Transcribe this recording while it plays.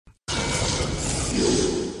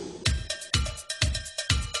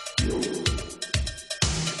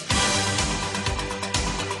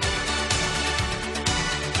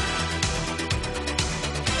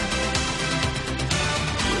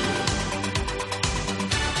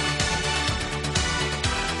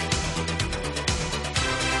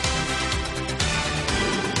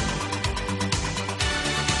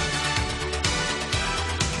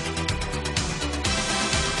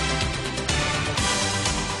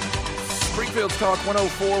Springfield's Talk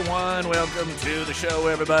 104.1. Welcome to the show,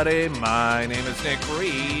 everybody. My name is Nick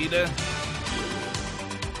Reed.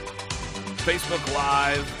 Facebook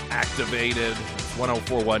Live activated. It's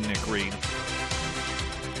 104.1 Nick Reed.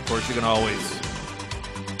 Of course, you can always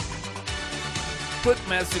put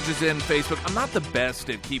messages in Facebook. I'm not the best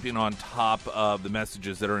at keeping on top of the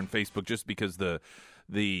messages that are in Facebook just because the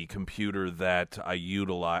computer that I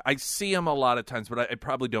utilize, I see them a lot of times, but I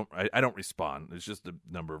probably don't. I don't respond. There's just a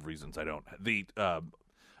number of reasons I don't. The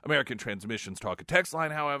American Transmissions Talk and Text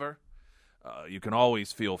line, however, you can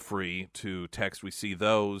always feel free to text. We see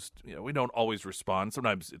those. You know, we don't always respond.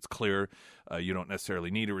 Sometimes it's clear you don't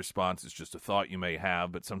necessarily need a response. It's just a thought you may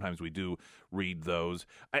have, but sometimes we do read those.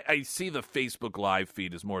 I see the Facebook Live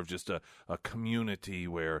feed as more of just a community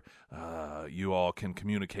where you all can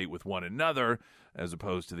communicate with one another, as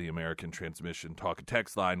opposed to the American Transmission Talk and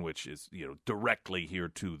Text line, which is, you know, directly here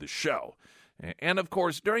to the show. And, of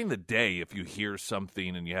course, during the day, if you hear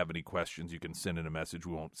something and you have any questions, you can send in a message.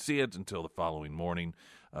 We won't see it until the following morning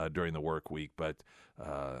during the work week. But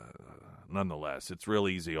nonetheless, it's real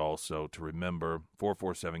easy also to remember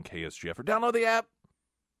 447-KSGF or download the app.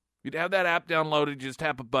 You'd have that app downloaded, you just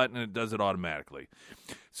tap a button, and it does it automatically.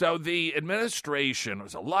 So the administration,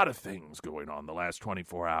 there's a lot of things going on the last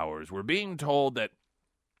 24 hours. We're being told that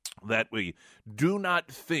we do not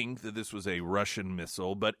think that this was a Russian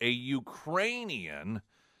missile, but a Ukrainian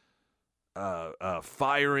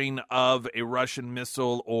firing of a Russian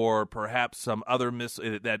missile, or perhaps some other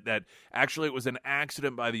missile, that actually it was an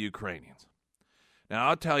accident by the Ukrainians. Now,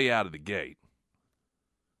 I'll tell you out of the gate,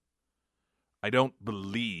 I don't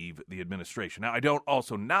believe the administration. Now, I don't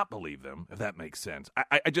also not believe them, if that makes sense.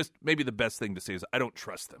 I just, maybe the best thing to say is I don't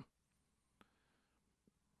trust them.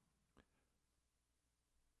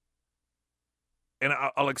 And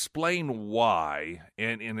I'll explain why,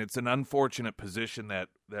 and it's an unfortunate position that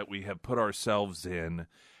we have put ourselves in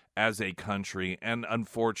as a country, and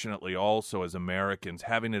unfortunately also as Americans,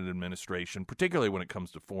 having an administration, particularly when it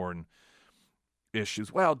comes to foreign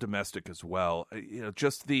issues, well, domestic as well, you know,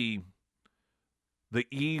 just the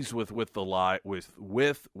ease with which the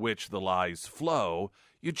lies flow,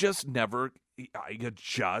 you just never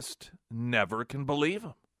can believe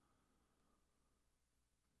them.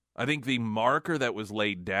 I think the marker that was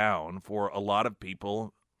laid down for a lot of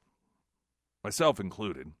people, myself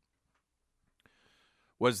included,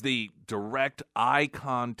 was the direct eye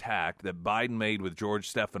contact that Biden made with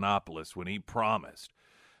George Stephanopoulos when he promised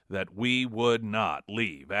that we would not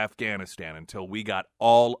leave Afghanistan until we got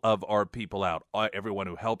all of our people out, everyone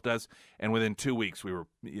who helped us, and within 2 weeks we were,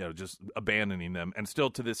 you know, just abandoning them. And still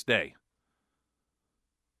to this day,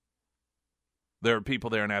 there are people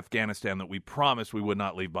there in Afghanistan that we promised we would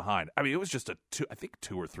not leave behind. I mean, it was just a 2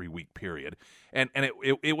 or 3 week period, and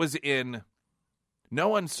it was in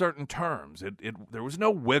no uncertain terms. There was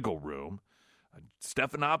no wiggle room.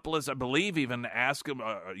 Stephanopoulos, I believe, even asked him,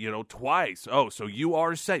 twice. Oh, so you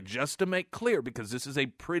are safe, just to make clear, because this is a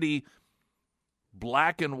pretty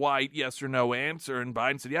black and white yes or no answer. And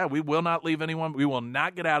Biden said, yeah, we will not leave anyone. We will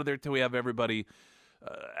not get out of there till we have everybody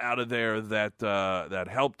out of there that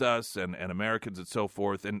helped us and Americans and so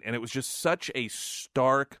forth. And it was just such a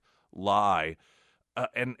stark lie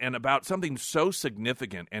and about something so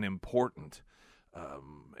significant and important.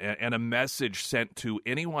 And a message sent to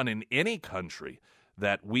anyone in any country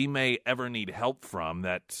that we may ever need help from,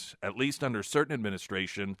 that at least under certain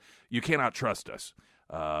administration, you cannot trust us.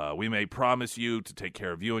 We may promise you to take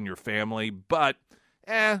care of you and your family, but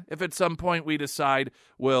if at some point we decide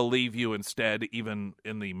we'll leave you instead, even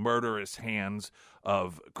in the murderous hands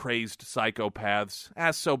of crazed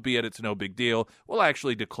psychopaths, so be it, it's no big deal. We'll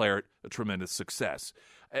actually declare it a tremendous success.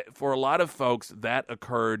 For a lot of folks, that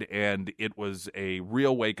occurred, and it was a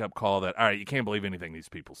real wake-up call that, all right, you can't believe anything these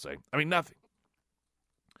people say. I mean, nothing.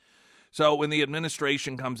 So when the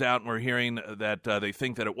administration comes out and we're hearing that they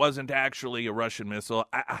think that it wasn't actually a Russian missile,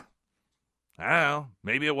 I don't know.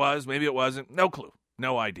 Maybe it was, maybe it wasn't. No clue.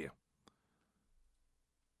 No idea.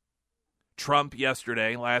 Trump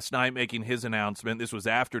yesterday, last night, making his announcement. This was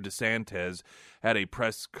after DeSantis had a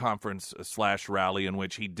press conference / rally in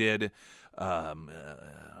which he did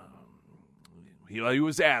he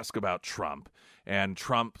was asked about Trump, and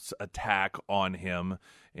Trump's attack on him,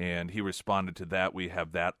 and he responded to that. We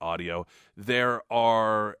have that audio.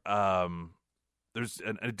 There's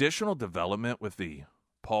an additional development with the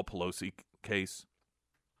Paul Pelosi case.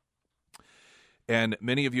 And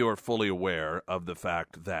many of you are fully aware of the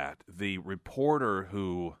fact that the reporter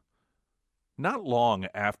who, not long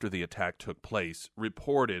after the attack took place,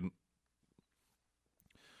 reported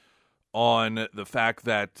on the fact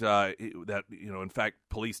that in fact,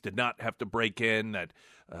 police did not have to break in, that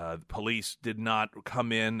police did not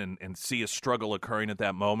come in and see a struggle occurring at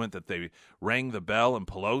that moment, that they rang the bell and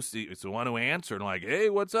Pelosi is the one who answered, like, hey,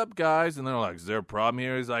 what's up, guys? And they're like, is there a problem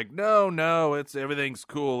here? He's like, no, it's everything's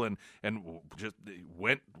cool, and just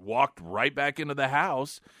walked right back into the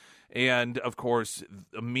house. And, of course,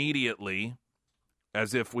 immediately,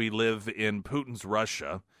 as if we live in Putin's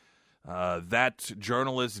Russia, that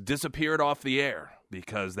journalist disappeared off the air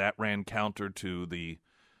because that ran counter to the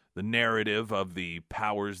narrative of the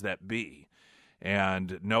powers that be.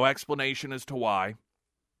 And no explanation as to why,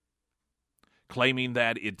 claiming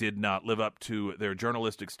that it did not live up to their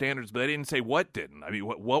journalistic standards, but they didn't say what didn't. I mean,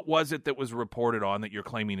 what was it that was reported on that you're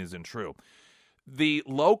claiming isn't true? The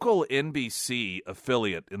local NBC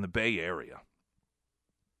affiliate in the Bay Area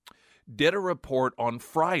did a report on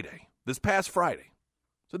Friday, this past Friday.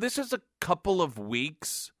 So this is a couple of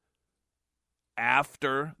weeks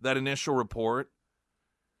after that initial report.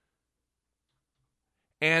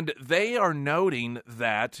 And they are noting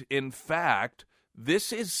that, in fact,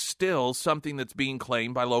 this is still something that's being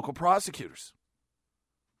claimed by local prosecutors,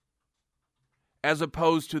 as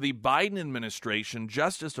opposed to the Biden administration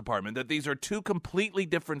Justice Department, that these are two completely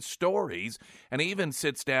different stories, and even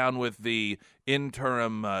sits down with the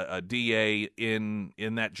interim DA in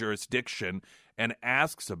that jurisdiction and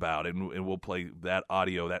asks about it, and we'll play that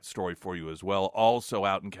audio, that story for you as well. Also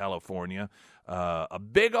out in California, a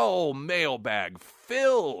big old mailbag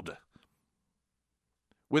filled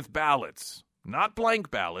with ballots, not blank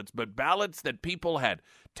ballots, but ballots that people had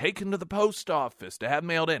taken to the post office to have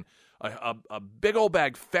mailed in. A big old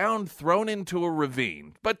bag thrown into a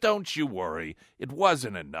ravine. But don't you worry, it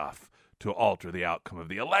wasn't enough to alter the outcome of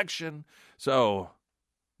the election. So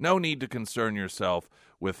no need to concern yourself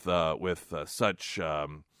with such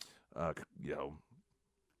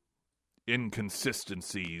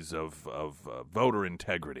inconsistencies of voter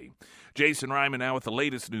integrity. Jason Ryman now with the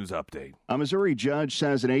latest news update. A Missouri judge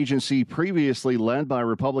says an agency previously led by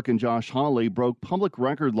Republican Josh Hawley broke public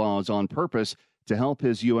record laws on purpose to help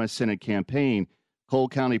his U.S. Senate campaign. Cole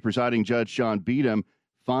County presiding Judge John Beadham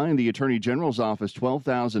fined the Attorney General's office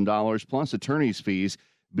 $12,000 plus attorney's fees.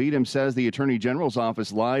 Beadham says the Attorney General's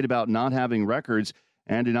office lied about not having records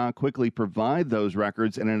and did not quickly provide those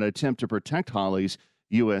records in an attempt to protect Hawley's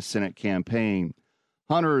U.S. Senate campaign.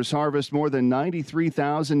 Hunters harvest more than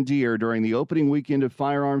 93,000 deer during the opening weekend of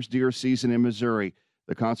firearms deer season in Missouri.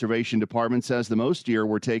 The Conservation Department says the most deer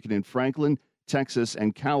were taken in Franklin, Texas,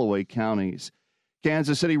 and Callaway counties.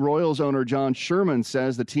 Kansas City Royals owner John Sherman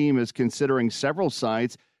says the team is considering several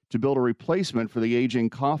sites to build a replacement for the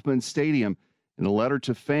aging Kauffman Stadium. In a letter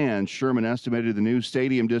to fans, Sherman estimated the new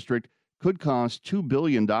stadium district could cost $2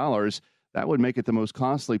 billion. That would make it the most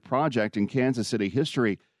costly project in Kansas City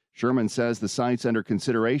history. Sherman says the sites under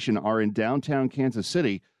consideration are in downtown Kansas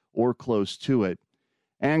City or close to it.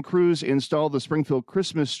 And crews installed the Springfield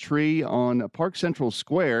Christmas tree on Park Central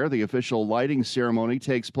Square. The official lighting ceremony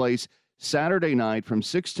takes place Saturday night from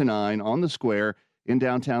 6 to 9 on the square in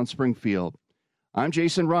downtown Springfield. I'm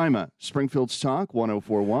Jason Rima, Springfield's Talk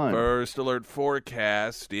 104.1. First alert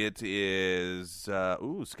forecast. It is,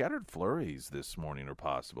 scattered flurries this morning are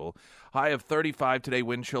possible. High of 35 today,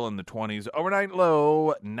 wind chill in the 20s. Overnight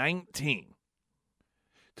low, 19.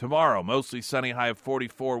 Tomorrow, mostly sunny, high of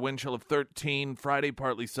 44, wind chill of 13. Friday,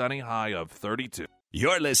 partly sunny, high of 32.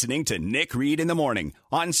 You're listening to Nick Reed in the Morning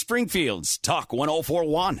on Springfield's Talk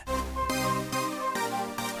 104.1.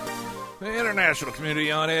 The international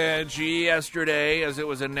community on edge yesterday as it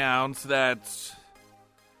was announced that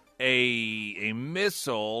a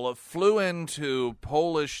missile flew into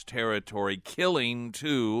Polish territory, killing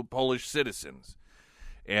 2 Polish citizens.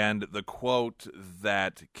 And the quote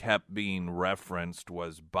that kept being referenced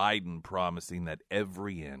was Biden promising that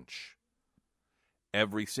every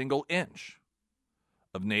single inch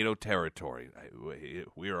of NATO territory,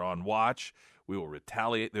 we are on watch. We will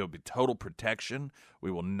retaliate. There will be total protection. We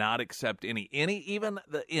will not accept any even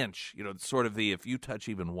the inch, sort of if you touch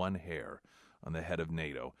even one hair on the head of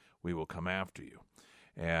NATO, we will come after you.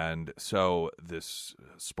 And so this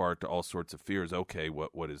sparked all sorts of fears. Okay,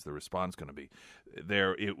 what is the response going to be?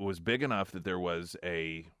 It was big enough that there was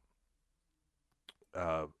a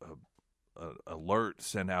alert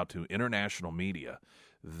sent out to international media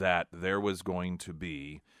that there was going to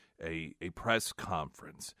be a press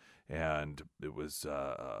conference, and it was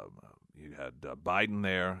you had Biden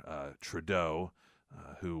there, Trudeau,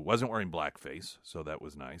 who wasn't wearing blackface, so that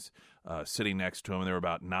was nice, sitting next to him, and there were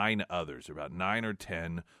about 9 others, about 9 or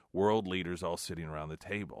 10 world leaders all sitting around the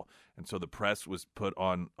table. And so the press was put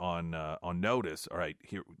on notice. All right,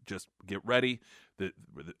 here, just get ready.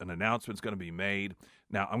 An announcement's going to be made.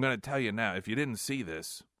 Now, I'm going to tell you now, if you didn't see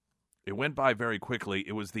this, it went by very quickly.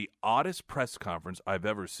 It was the oddest press conference I've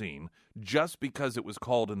ever seen, just because it was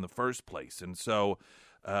called in the first place. And so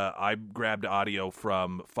I grabbed audio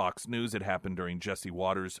from Fox News. It happened during Jesse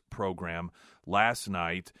Waters' program last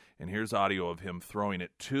night. And here's audio of him throwing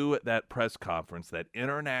it to that press conference that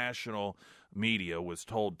international media was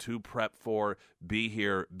told to prep for, be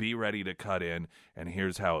here, be ready to cut in. And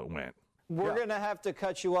here's how it went. We're going to have to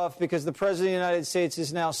cut you off because the President of the United States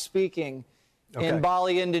is now speaking in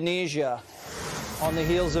Bali, Indonesia, on the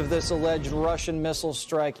heels of this alleged Russian missile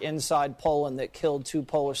strike inside Poland that killed 2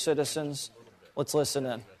 Polish citizens. Let's listen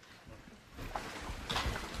in.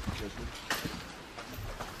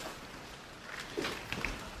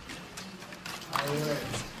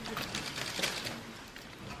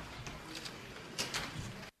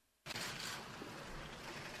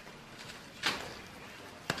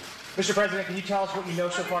 Mr. President, can you tell us what you know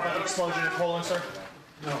so far about the explosion in Poland, sir?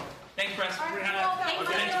 No. Thanks, press. Thanks,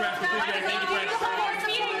 press. Thank you, press.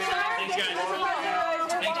 Thanks, guys.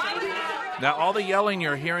 Thanks, press. Now, all the yelling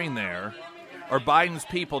you're hearing there are Biden's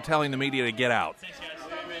people telling the media to get out. Thanks,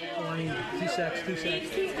 guys. 2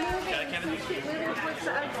 secs.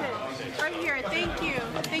 Right here. Thank you.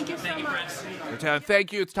 Thank you so much. They're telling,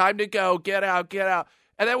 thank you, it's time to go, get out.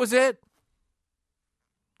 And that was it.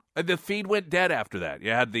 And the feed went dead after that.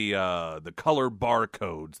 You had the color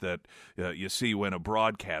barcodes that you see when a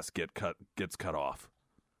broadcast gets cut off.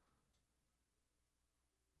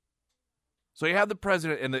 So you have the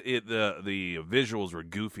president, and the visuals were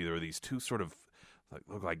goofy. There were these 2 sort of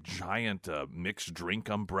look like giant mixed drink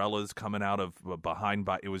umbrellas coming out of behind.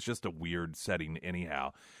 It was just a weird setting,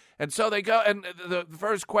 anyhow. And so they go, and the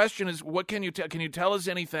first question is, what can you tell? Can you tell us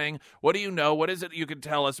anything? What do you know? What is it you can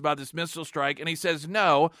tell us about this missile strike? And he says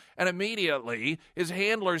no, and immediately his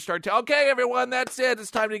handlers start to, okay, everyone, that's it.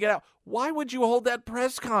 It's time to get out. Why would you hold that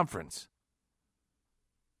press conference?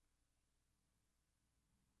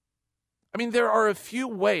 I mean, there are a few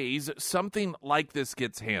ways something like this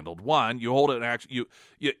gets handled. One, you hold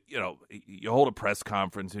you hold a press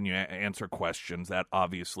conference and you answer questions. That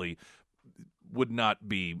obviously would not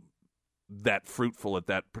be that fruitful at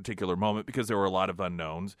that particular moment because there were a lot of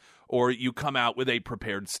unknowns. Or you come out with a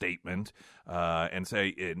prepared statement and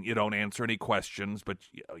say, and you don't answer any questions, but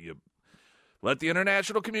you let the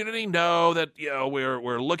international community know that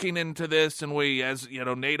we're looking into this, and we, as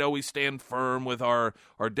NATO, we stand firm with our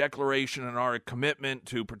declaration and our commitment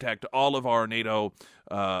to protect all of our NATO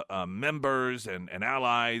members and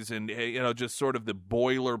allies, and just sort of the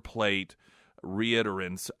boilerplate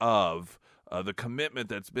reiterance of the commitment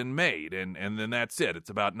that's been made, and then that's it. It's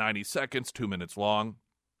about 90 seconds, 2 minutes long.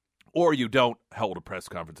 Or you don't hold a press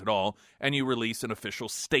conference at all, and you release an official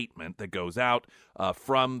statement that goes out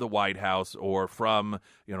from the White House or from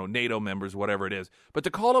NATO members, whatever it is. But to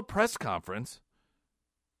call a press conference,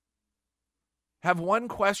 have one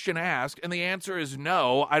question asked, and the answer is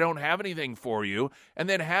no, I don't have anything for you, and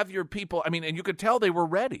then have your people, and you could tell they were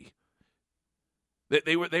ready.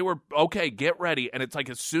 They were okay, get ready, and it's like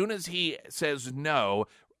as soon as he says no,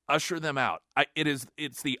 usher them out.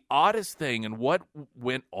 It's the oddest thing, and what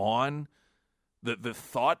went on, the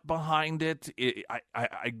thought behind it.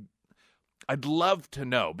 I'd love to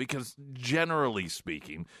know, because generally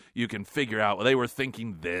speaking, you can figure out, well, they were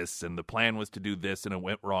thinking this, and the plan was to do this, and it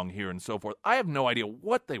went wrong here, and so forth. I have no idea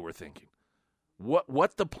what they were thinking,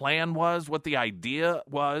 what the plan was, what the idea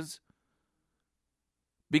was.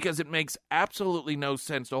 Because it makes absolutely no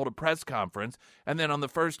sense to hold a press conference and then on the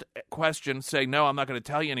first question say, no, I'm not going to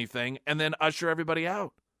tell you anything, and then usher everybody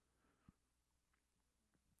out.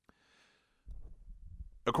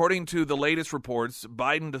 According to the latest reports,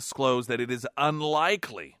 Biden disclosed that it is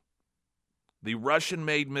unlikely the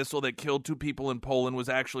Russian-made missile that killed 2 people in Poland was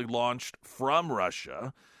actually launched from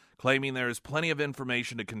Russia, claiming there is plenty of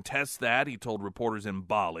information to contest that. He told reporters in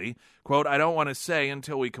Bali, quote, I don't want to say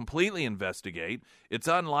until we completely investigate. It's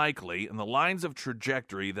unlikely in the lines of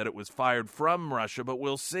trajectory that it was fired from Russia, but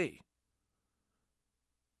we'll see.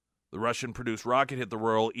 The Russian-produced rocket hit the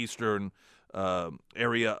rural eastern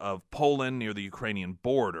area of Poland near the Ukrainian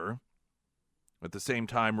border. At the same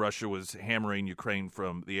time, Russia was hammering Ukraine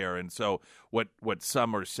from the air. And so what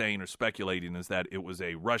some are saying or speculating is that it was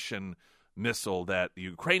a Russian missile that the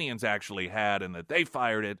Ukrainians actually had and that they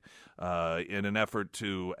fired it in an effort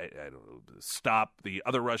to stop the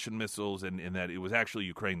other Russian missiles, and that it was actually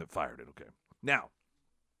Ukraine that fired it. Okay. Now,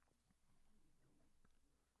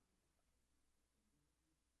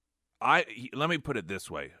 let me put it this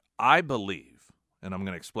way. I believe, and I'm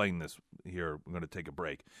going to explain this here, I'm going to take a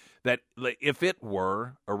break, that if it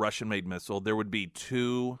were a Russian-made missile, there would be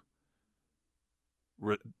two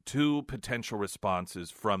potential responses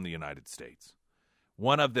from the United States.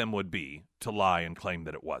 One of them would be to lie and claim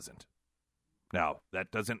that it wasn't. Now,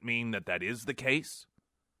 that doesn't mean that that is the case,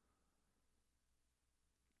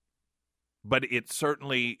 but it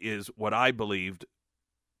certainly is what I believed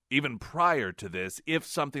even prior to this, if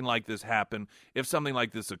something like this happened, if something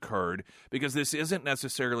like this occurred, because this isn't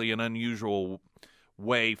necessarily an unusual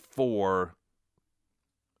way for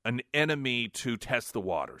an enemy to test the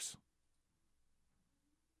waters.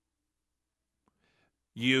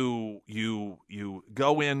 You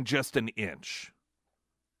go in just an inch,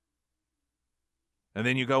 and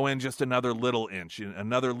then you go in just another little inch,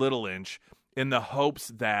 in the hopes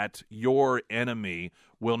that your enemy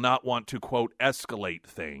will not want to, quote, escalate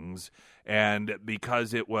things, and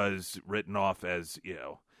because it was written off as,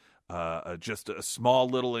 just a small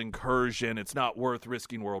little incursion, it's not worth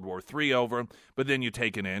risking World War III over. But then you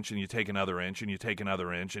take an inch, and you take another inch, and you take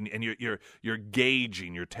another inch, and you're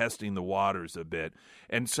gauging, you're testing the waters a bit,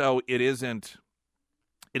 and so it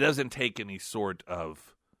doesn't take any sort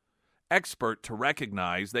of expert to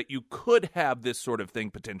recognize that you could have this sort of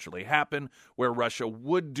thing potentially happen, where Russia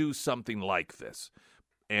would do something like this,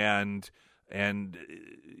 and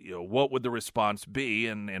what would the response be?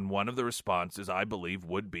 And one of the responses, I believe,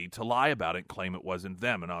 would be to lie about it and claim it wasn't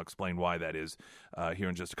them. And I'll explain why that is here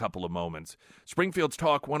in just a couple of moments. Springfield's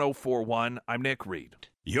Talk 104.1. I'm Nick Reed.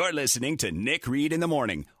 You're listening to Nick Reed in the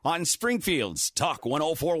Morning on Springfield's Talk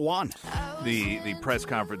 104.1. The press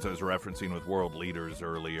conference I was referencing with world leaders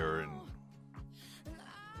earlier, and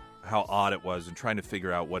how odd it was, and trying to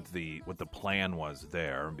figure out what the plan was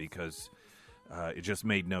there, because it just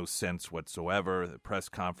made no sense whatsoever. The press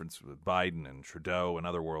conference with Biden and Trudeau and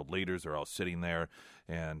other world leaders are all sitting there,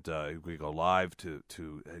 and we go live to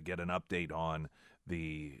get an update on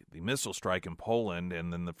the missile strike in Poland,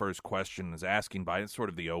 and then the first question is asking Biden, sort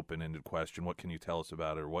of the open-ended question, what can you tell us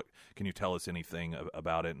about it, or what can you tell us anything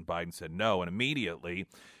about it? And Biden said no, and immediately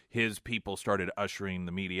his people started ushering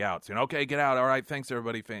the media out, saying, okay, get out, all right, thanks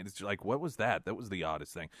everybody. It's like, what was that? That was the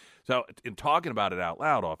oddest thing. So in talking about it out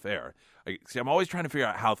loud off air, I'm always trying to figure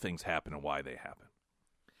out how things happen and why they happen.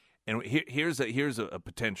 And here's a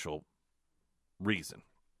potential reason.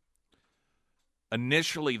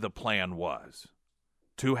 Initially, the plan was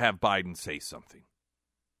to have Biden say something.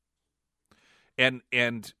 And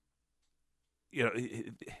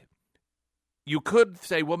you could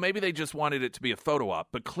say, well, maybe they just wanted it to be a photo op,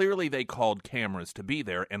 but clearly they called cameras to be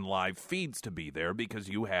there and live feeds to be there, because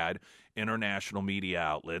you had international media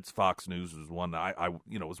outlets. Fox News was one that I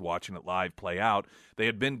was watching it live play out. They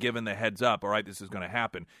had been given the heads up, all right, this is going to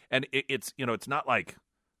happen. And it's not like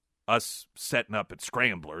us setting up at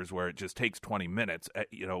Scramblers where it just takes 20 minutes.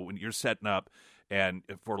 When you're setting up and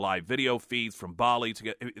for live video feeds from Bali to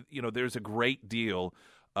get, there's a great deal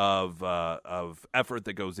of effort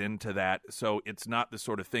that goes into that. So it's not the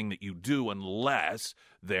sort of thing that you do unless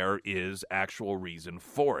there is actual reason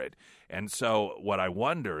for it. And so what I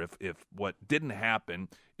wonder if what didn't happen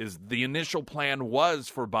is the initial plan was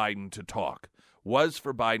for Biden to talk, was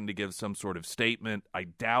for Biden to give some sort of statement. I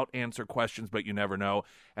doubt answer questions, but you never know.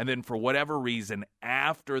 And then for whatever reason,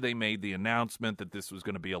 after they made the announcement that this was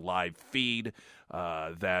going to be a live feed,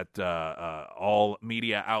 that all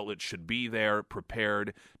media outlets should be there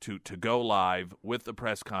prepared to go live with the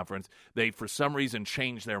press conference, they for some reason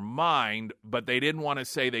changed their mind, but they didn't want to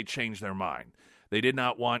say they changed their mind. They did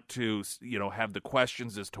not want to, have the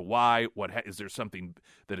questions as to why. Is there something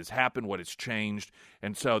that has happened? What has changed?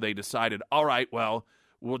 And so they decided, all right, well,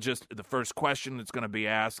 the first question that's going to be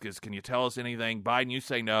asked is, can you tell us anything? Biden, you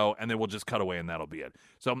say no, and then we'll just cut away, and that'll be it.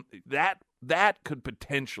 So that could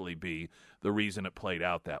potentially be the reason it played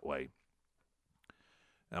out that way.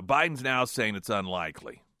 Now, Biden's now saying it's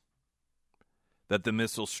unlikely that the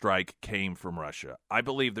missile strike came from Russia. I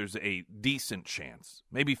believe there's a decent chance,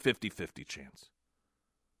 maybe 50-50 chance,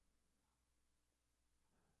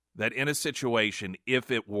 that in a situation,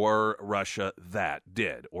 if it were Russia that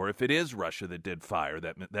did, or if it is Russia that did fire,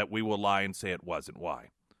 that we will lie and say it wasn't. Why?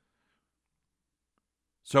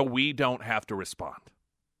 So we don't have to respond.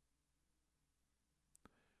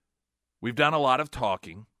 We've done a lot of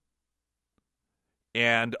talking,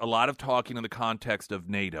 and a lot of talking in the context of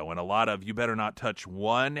NATO, and a lot of, you better not touch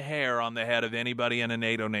one hair on the head of anybody in a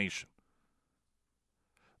NATO nation.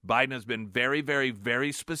 Biden has been very, very,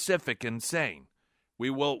 very specific in saying we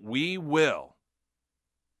will.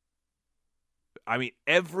 I mean,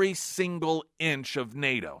 every single inch of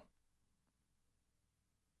NATO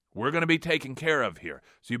we're going to be taken care of here.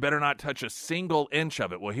 So you better not touch a single inch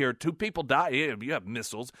of it. Well, here, 2 people die. You have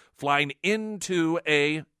missiles flying into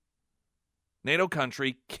a NATO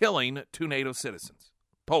country, killing 2 NATO citizens.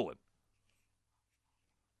 Poland.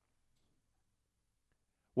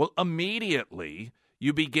 Well, immediately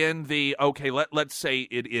you begin let's say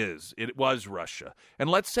it was Russia. And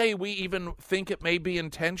let's say we even think it may be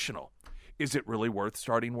intentional. Is it really worth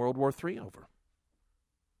starting World War III over?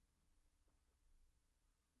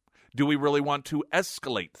 Do we really want to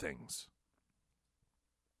escalate things?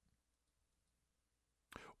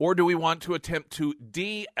 Or do we want to attempt to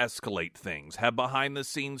de-escalate things, have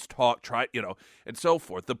behind-the-scenes talk, and so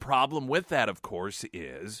forth? The problem with that, of course,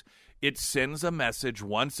 is it sends a message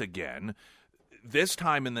once again, this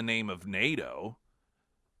time in the name of NATO,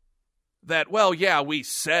 that, we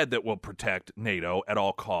said that we'll protect NATO at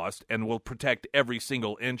all costs and we'll protect every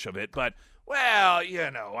single inch of it, but,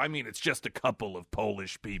 it's just a couple of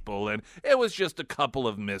Polish people and it was just a couple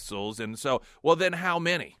of missiles, and so, then how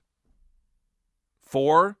many?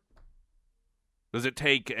 4? Does it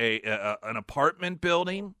take an apartment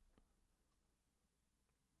building?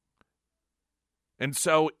 And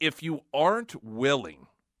so if you aren't willing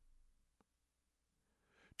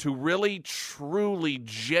to really, truly,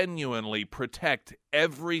 genuinely protect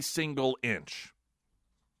every single inch,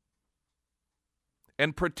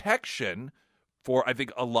 and protection for, I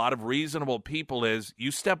think, a lot of reasonable people is you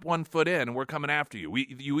step 1 foot in and we're coming after you.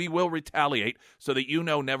 We will retaliate so that you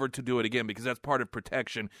know never to do it again, because that's part of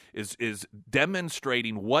protection is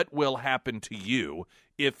demonstrating what will happen to you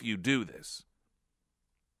if you do this.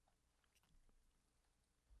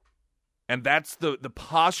 And that's the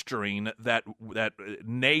posturing that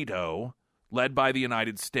NATO, led by the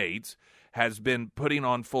United States, has been putting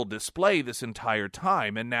on full display this entire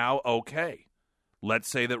time. And now, okay, let's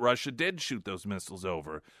say that Russia did shoot those missiles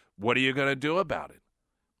over. What are you going to do about it?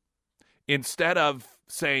 Instead of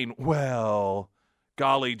saying, well,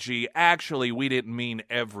 golly gee, actually, we didn't mean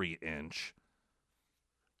every inch.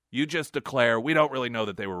 You just declare, we don't really know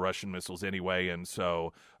that they were Russian missiles anyway, and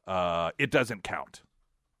so it doesn't count.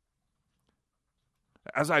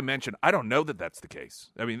 As I mentioned, I don't know that that's the case.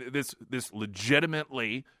 I mean, this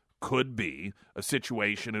legitimately could be a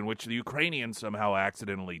situation in which the Ukrainians somehow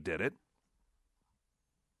accidentally did it.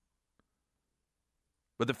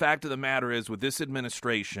 But the fact of the matter is, with this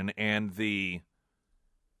administration and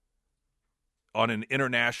on an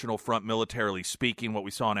international front, militarily speaking, what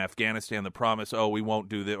we saw in Afghanistan, the promise, we won't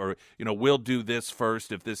do this, or, we'll do this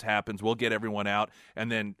first if this happens, we'll get everyone out,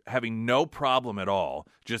 and then having no problem at all,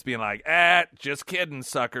 just being like, just kidding,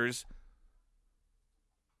 suckers.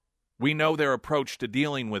 We know their approach to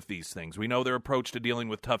dealing with these things. We know their approach to dealing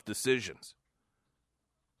with tough decisions.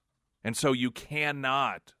 And so you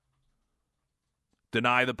cannot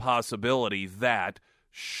deny the possibility that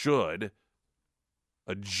should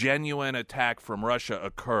a genuine attack from Russia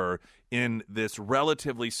occur in this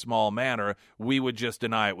relatively small manner, we would just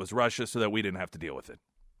deny it was Russia so that we didn't have to deal with it.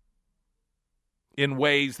 In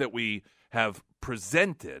ways that we have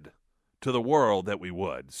presented to the world that we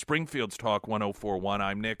would. Springfield's Talk 104.1,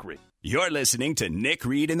 I'm Nick Reed. You're listening to Nick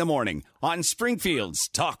Reed in the Morning on Springfield's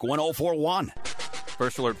Talk 104.1.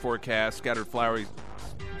 First alert forecast, scattered flurries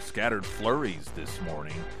this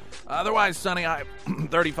morning. Otherwise sunny,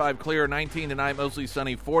 35 clear, 19 tonight, mostly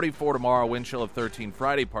sunny, 44 tomorrow, wind chill of 13,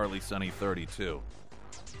 Friday partly sunny, 32.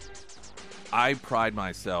 I pride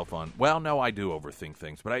myself on, I do overthink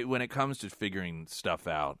things, but when it comes to figuring stuff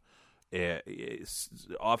out,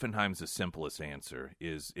 oftentimes the simplest answer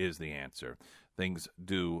is the answer. Things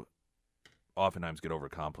do oftentimes get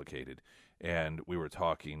overcomplicated, and we were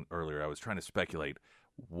talking earlier, I was trying to speculate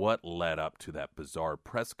what led up to that bizarre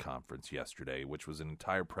press conference yesterday, which was an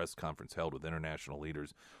entire press conference held with international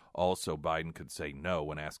leaders. Also, Biden could say no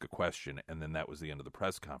when asked a question, and then that was the end of the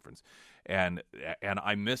press conference. And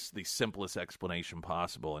I missed the simplest explanation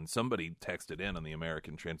possible, and somebody texted in on the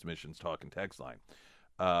American Transmissions Talk and Text line.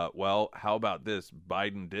 How about this?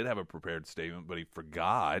 Biden did have a prepared statement, but he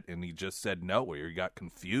forgot, and he just said no, or he got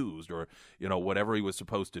confused, or, whatever he was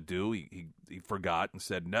supposed to do, he forgot and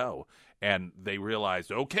said no. And they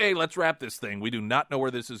realized, okay, let's wrap this thing. We do not know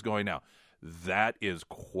where this is going now. That is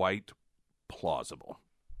quite plausible.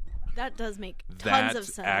 That does make tons of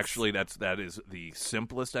sense. Actually, that is the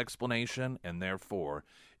simplest explanation, and therefore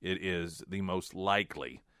it is the most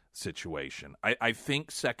likely situation. I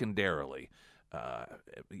think secondarily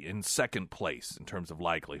in second place in terms of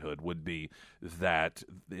likelihood would be that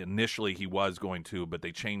initially he was going to, but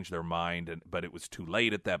they changed their mind, but it was too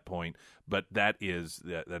late at that point. But that's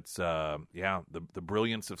the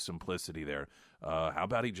brilliance of simplicity there. How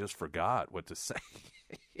about he just forgot what to say?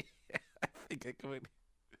 I think it could.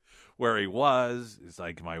 Where he was, it's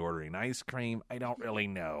like, am I ordering ice cream? I don't really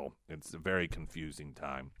know. It's a very confusing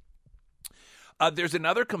time. There's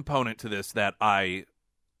another component to this that I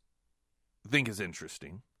think is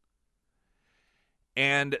interesting,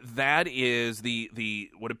 and that is the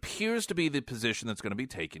what appears to be the position that's going to be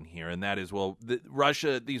taken here, and that is, well,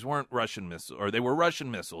 Russia, these weren't Russian missiles, or they were Russian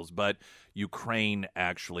missiles, but Ukraine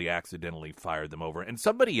actually accidentally fired them over. And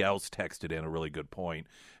somebody else texted in a really good point,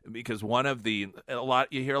 because you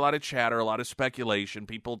hear a lot of chatter, a lot of speculation,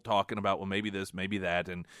 people talking about, well, maybe this, maybe that,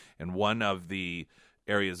 and one of the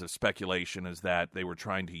areas of speculation is that they were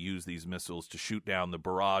trying to use these missiles to shoot down the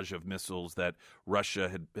barrage of missiles that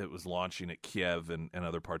Russia was launching at Kiev and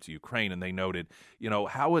other parts of Ukraine. And they noted,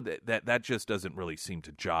 how would that just doesn't really seem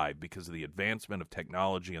to jive because of the advancement of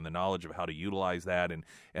technology and the knowledge of how to utilize that, and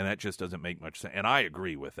that just doesn't make much sense. And I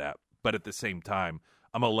agree with that. But at the same time,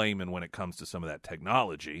 I'm a layman when it comes to some of that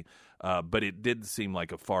technology, but it did seem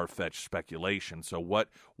like a far-fetched speculation. So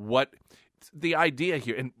what the idea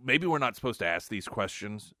here, and maybe we're not supposed to ask these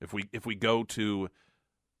questions if we go to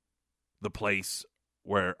the place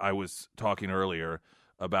where I was talking earlier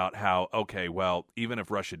about how, okay, well, even if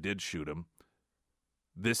Russia did shoot him,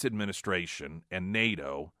 this administration and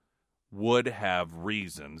NATO would have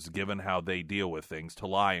reasons, given how they deal with things, to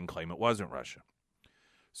lie and claim it wasn't Russia.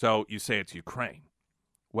 So you say it's Ukraine.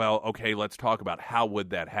 Well, okay, let's talk about how would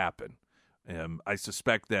that happen. I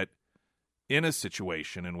suspect that in a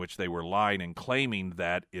situation in which they were lying and claiming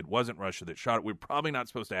that it wasn't Russia that shot it, we're probably not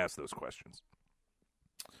supposed to ask those questions.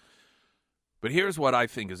 But here's what I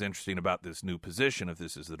think is interesting about this new position, if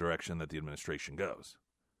this is the direction that the administration goes.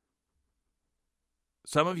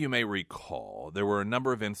 Some of you may recall there were a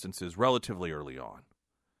number of instances relatively early on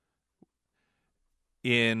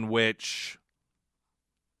in which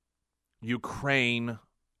Ukraine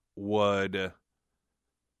would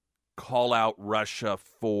call out Russia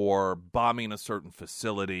for bombing a certain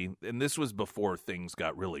facility, and this was before things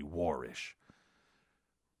got really warish.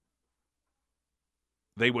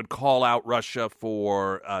 They would call out Russia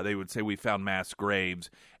for, they would say, we found mass graves,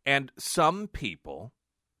 and some people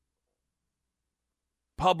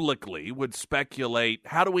publicly would speculate,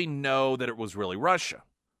 how do we know that it was really Russia?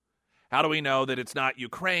 How do we know that it's not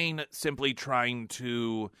Ukraine simply trying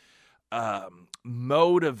to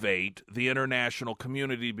motivate the international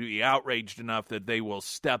community to be outraged enough that they will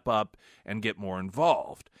step up and get more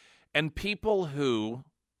involved? And people who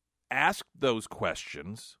asked those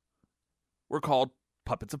questions were called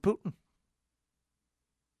puppets of Putin,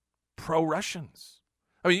 pro-Russians.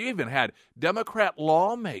 I mean, you even had Democrat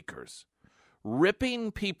lawmakers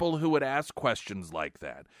ripping people who would ask questions like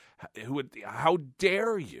that. How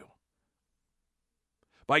dare you?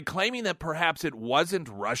 By claiming that perhaps it wasn't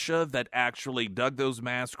Russia that actually dug those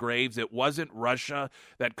mass graves, it wasn't Russia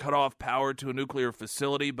that cut off power to a nuclear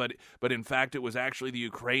facility, but in fact it was actually the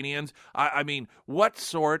Ukrainians. I mean, what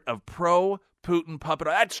sort of pro-Putin puppet?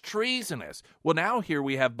 That's treasonous. Well, now here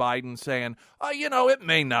we have Biden saying, it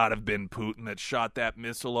may not have been Putin that shot that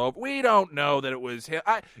missile over. We don't know that it was him.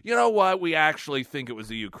 You know what? We actually think it was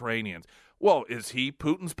the Ukrainians. Well, is he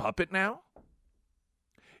Putin's puppet now?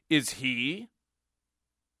 Is he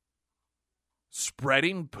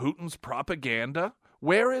spreading Putin's propaganda?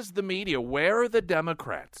 Where is the media? Where are the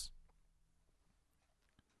Democrats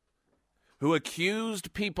who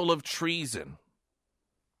accused people of treason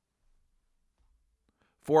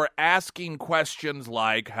for asking questions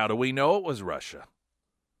like, how do we know it was Russia?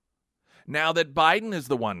 Now that Biden is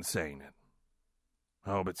the one saying it.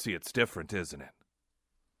 Oh, but see, it's different, isn't it?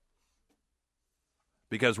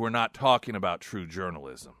 Because we're not talking about true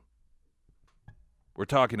journalism. We're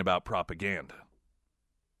talking about propaganda.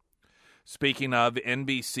 Speaking of,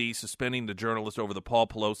 NBC suspending the journalist over the Paul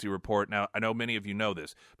Pelosi report. Now, I know many of you know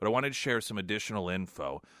this, but I wanted to share some additional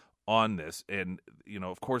info on this. And,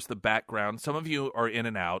 of course, the background. Some of you are in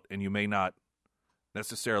and out, and you may not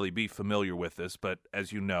necessarily be familiar with this, but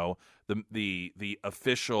as you know, the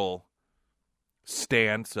official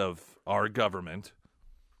stance of our government,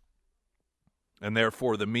 and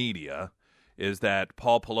therefore the media, is that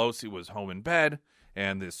Paul Pelosi was home in bed,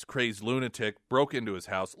 and this crazed lunatic broke into his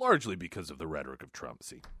house largely because of the rhetoric of Trump.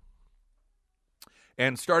 See,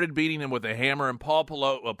 and started beating him with a hammer. And Paul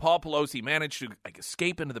Pelosi managed to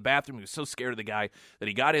escape into the bathroom. He was so scared of the guy that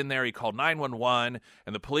he got in there. He called 911,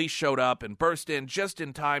 and the police showed up and burst in just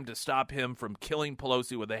in time to stop him from killing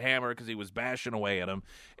Pelosi with a hammer because he was bashing away at him.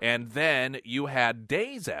 And then you had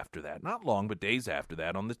days after that, not long, but days after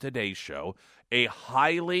that, on the Today Show, a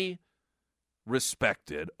highly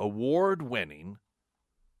respected, award-winning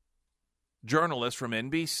journalist from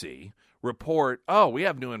NBC report, oh, we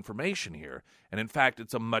have new information here. And in fact,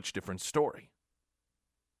 it's a much different story.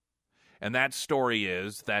 And that story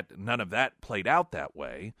is that none of that played out that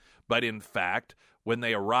way. But in fact, when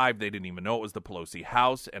they arrived, they didn't even know it was the Pelosi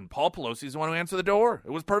house. And Paul Pelosi's the one who answered the door.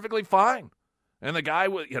 It was perfectly fine. And the guy,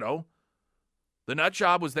 the nut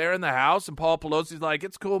job was there in the house, and Paul Pelosi's like,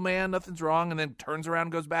 it's cool, man, nothing's wrong, and then turns around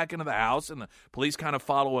and goes back into the house, and the police kind of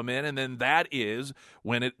follow him in, and then that is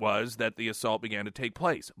when it was that the assault began to take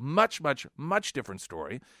place. Much, much, much different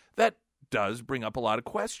story that does bring up a lot of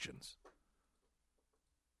questions.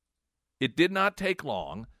 It did not take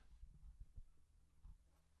long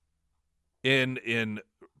in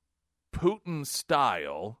Putin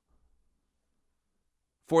style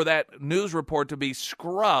for that news report to be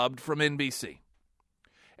scrubbed from NBC.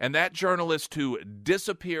 And that journalist to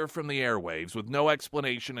disappear from the airwaves with no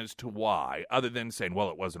explanation as to why, other than saying, well,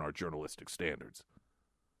 it wasn't our journalistic standards.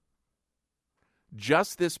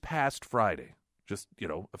 Just this past Friday, just,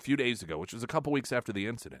 a few days ago, which was a couple weeks after the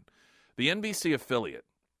incident, the NBC affiliate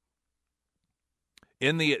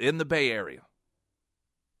in the Bay Area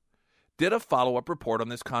did a follow-up report on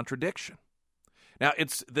this contradiction. Now,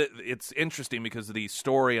 it's interesting because the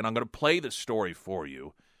story, and I'm going to play the story for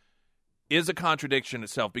you, is a contradiction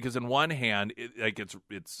itself, because on one hand,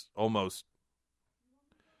 it's almost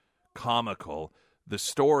comical. The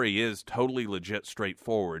story is totally legit,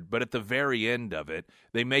 straightforward, but at the very end of it,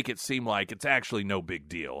 they make it seem like it's actually no big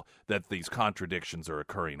deal that these contradictions are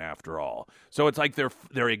occurring after all. So it's like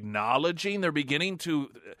they're acknowledging, they're beginning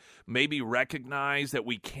to maybe recognize that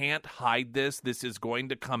we can't hide this. This is going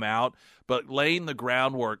to come out, but laying the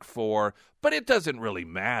groundwork for, but it doesn't really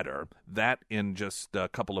matter. That in just a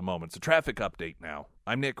couple of moments. A traffic update now.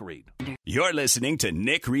 I'm Nick Reed. You're listening to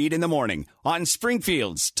Nick Reed in the Morning on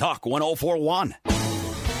Springfield's Talk 104.1.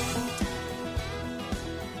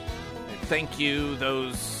 Thank you,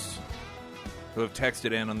 those who have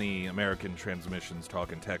texted in on the American Transmissions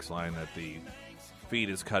Talk and Text line that the feed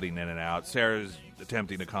is cutting in and out. Sarah's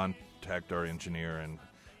attempting to contact our engineer and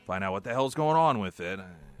find out what the hell's going on with it.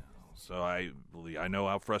 So I know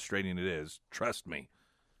how frustrating it is. Trust me.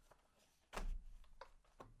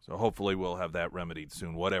 So hopefully we'll have that remedied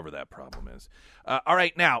soon, whatever that problem is. All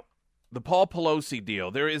right, now, the Paul Pelosi deal.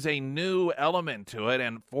 There is a new element to it,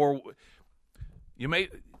 and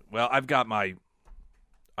I've got my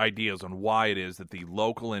ideas on why it is that the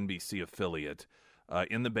local NBC affiliate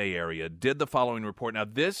in the Bay Area did the following report. Now,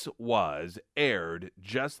 this was aired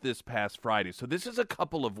just this past Friday, so this is a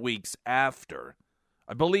couple of weeks after,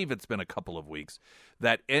 I believe it's been a couple of weeks,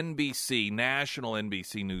 that national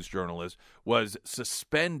NBC news journalist was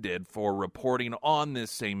suspended for reporting on this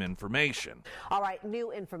same information. All right,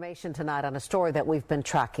 new information tonight on a story that we've been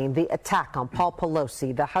tracking, the attack on Paul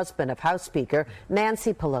Pelosi, the husband of House Speaker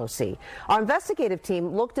Nancy Pelosi. Our investigative team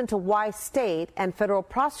looked into why state and federal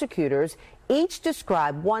prosecutors each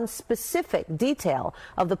describe one specific detail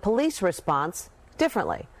of the police response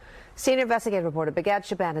differently. Senior investigative reporter Begad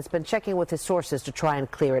Shaban has been checking with his sources to try and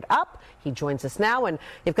clear it up. He joins us now, and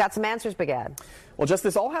you've got some answers, Begad. Well, Jess,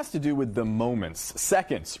 this all has to do with the moments,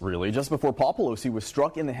 seconds, really, just before Paul Pelosi was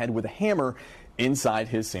struck in the head with a hammer inside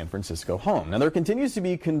his San Francisco home. Now, there continues to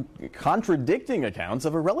be contradicting accounts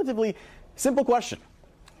of a relatively simple question.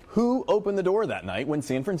 Who opened the door that night when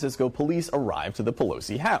San Francisco police arrived to the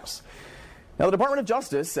Pelosi house? Now, the Department of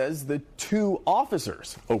Justice says the two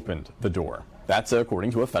officers opened the door. That's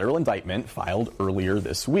according to a federal indictment filed earlier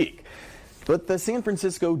this week. But the San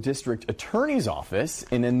Francisco District Attorney's Office,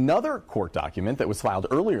 in another court document that was filed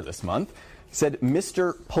earlier this month, said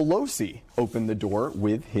Mr. Pelosi opened the door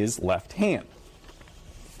with his left hand.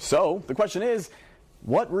 So the question is,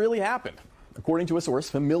 what really happened? According to a source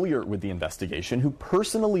familiar with the investigation who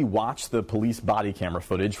personally watched the police body camera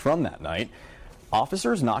footage from that night,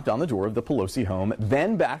 officers knocked on the door of the Pelosi home,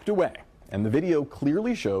 then backed away. And the video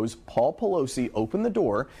clearly shows Paul Pelosi open the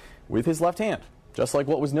door with his left hand, just like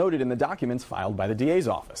what was noted in the documents filed by the DA's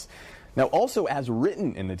office. Now, also as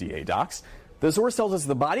written in the DA docs, the source tells us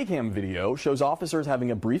the body cam video shows officers having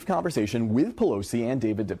a brief conversation with Pelosi and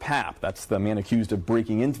David DePape. That's the man accused of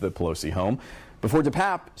breaking into the Pelosi home, before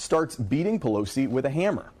DePape starts beating Pelosi with a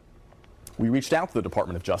hammer. We reached out to the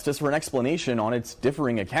Department of Justice for an explanation on its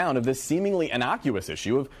differing account of this seemingly innocuous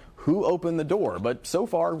issue of who opened the door, but so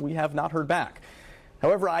far we have not heard back.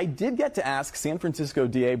 However, I did get to ask San Francisco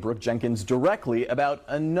DA Brooke Jenkins directly about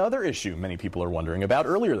another issue many people are wondering about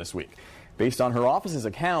earlier this week, based on her office's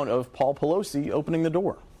account of Paul Pelosi opening the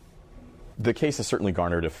door. The case has certainly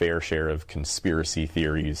garnered a fair share of conspiracy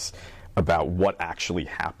theories about what actually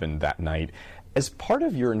happened that night. As part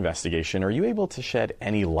of your investigation, are you able to shed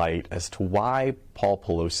any light as to why Paul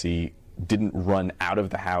Pelosi didn't run out of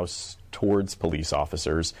the house towards police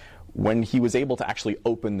officers when he was able to actually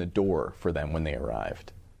open the door for them when they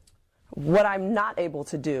arrived? What I'm not able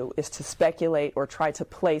to do is to speculate or try to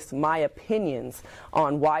place my opinions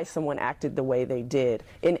on why someone acted the way they did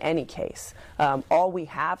in any case. All we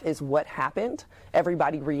have is what happened.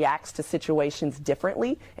 Everybody reacts to situations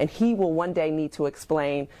differently, and he will one day need to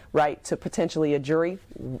explain, right, to potentially a jury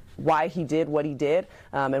why he did what he did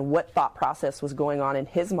and what thought process was going on in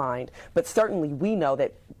his mind. But certainly we know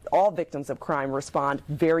that all victims of crime respond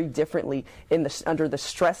very differently under the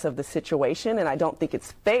stress of the situation, and I don't think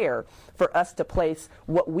it's fair for us to place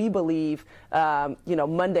what we believe,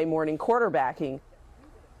 Monday morning quarterbacking.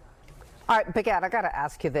 All right, Big Ed, I got to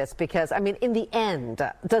ask you this because, I mean, in the end,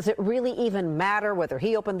 does it really even matter whether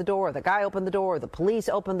he opened the door or the guy opened the door or the police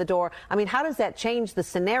opened the door? I mean, how does that change the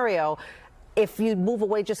scenario if you move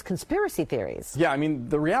away just conspiracy theories? Yeah, I mean,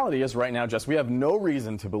 the reality is right now, Jess, we have no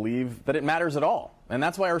reason to believe that it matters at all. And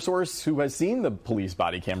that's why our source, who has seen the police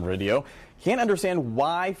body camera video, can't understand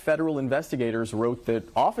why federal investigators wrote that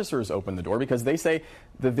officers opened the door, because they say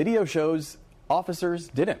the video shows officers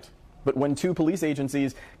didn't. But when two police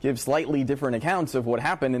agencies give slightly different accounts of what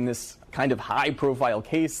happened in this kind of high-profile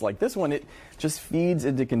case like this one, it just feeds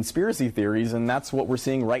into conspiracy theories, and that's what we're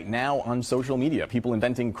seeing right now on social media. People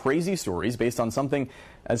inventing crazy stories based on something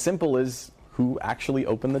as simple as who actually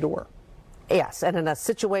opened the door. Yes, and in a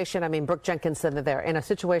situation, I mean, Brooke Jenkins said that in a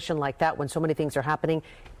situation like that, when so many things are happening,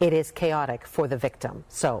 it is chaotic for the victim.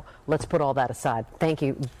 So let's put all that aside. Thank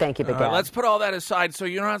you, Big Ed. Let's put all that aside so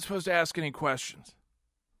you're not supposed to ask any questions.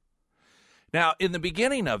 Now, in the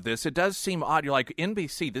beginning of this, it does seem odd. You're like,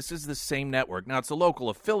 NBC, this is the same network. Now, it's a local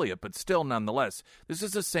affiliate, but still, nonetheless, this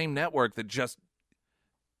is the same network that just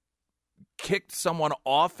kicked someone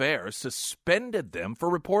off air, suspended them for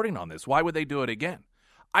reporting on this. Why would they do it again?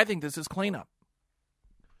 I think this is cleanup.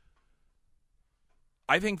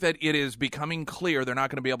 I think that it is becoming clear they're not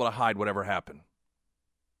going to be able to hide whatever happened.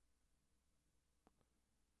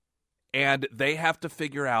 And they have to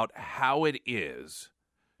figure out how it is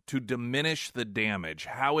to diminish the damage,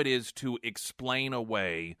 how it is to explain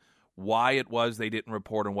away why it was they didn't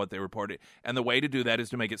report on what they reported. And the way to do that is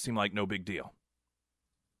to make it seem like no big deal.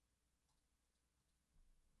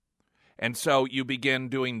 And so you begin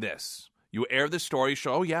doing this. You air the story,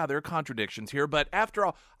 show, oh, yeah, there are contradictions here. But after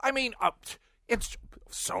all, I mean,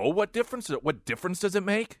 what difference does it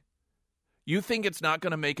make? You think it's not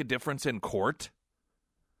going to make a difference in court?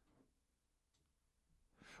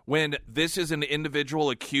 When this is an individual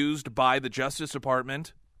accused by the Justice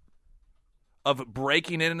Department of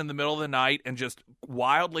breaking in the middle of the night and just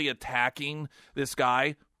wildly attacking this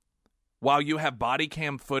guy, while you have body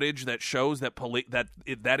cam footage that shows that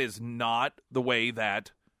that is not the way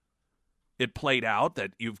that it played out,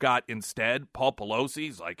 that you've got instead Paul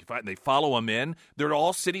Pelosi's, like, they follow him in. They're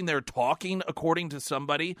all sitting there talking, according to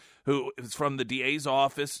somebody who is from the DA's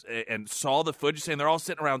office and saw the footage, saying they're all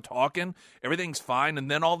sitting around talking. Everything's fine. And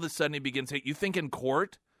then all of a sudden he begins, you think in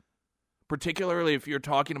court, particularly if you're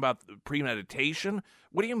talking about premeditation,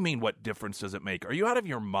 what do you mean, what difference does it make? Are you out of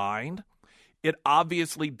your mind? It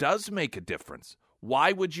obviously does make a difference.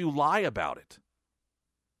 Why would you lie about it?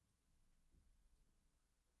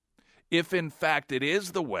 If, in fact, it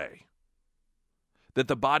is the way that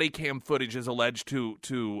the body cam footage is alleged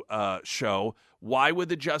to show, why would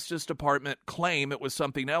the Justice Department claim it was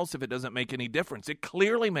something else if it doesn't make any difference? It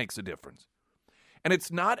clearly makes a difference. And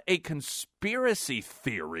it's not a conspiracy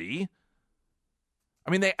theory.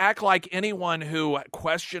 I mean, they act like anyone who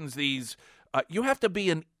questions these, you have to be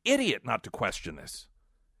an idiot not to question this.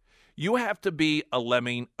 You have to be a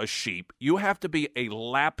lemming, a sheep. You have to be a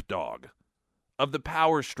lapdog of the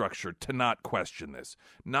power structure to not question this,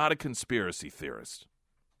 not a conspiracy theorist.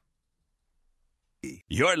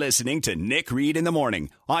 You're listening to Nick Reed in the Morning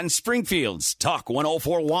on Springfield's Talk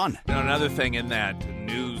 104.1. Now, another thing in that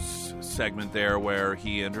news segment there where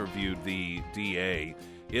he interviewed the DA,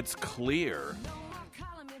 it's clear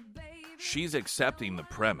she's accepting the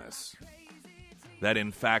premise that,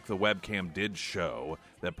 in fact, the webcam did show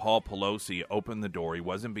that Paul Pelosi opened the door. He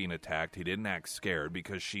wasn't being attacked. He didn't act scared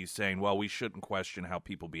because she's saying, well, we shouldn't question how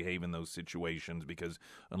people behave in those situations because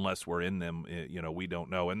unless we're in them, we don't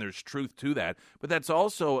know. And there's truth to that. But that's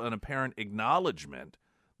also an apparent acknowledgement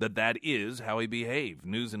that is how he behaved.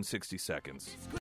 News in 60 seconds.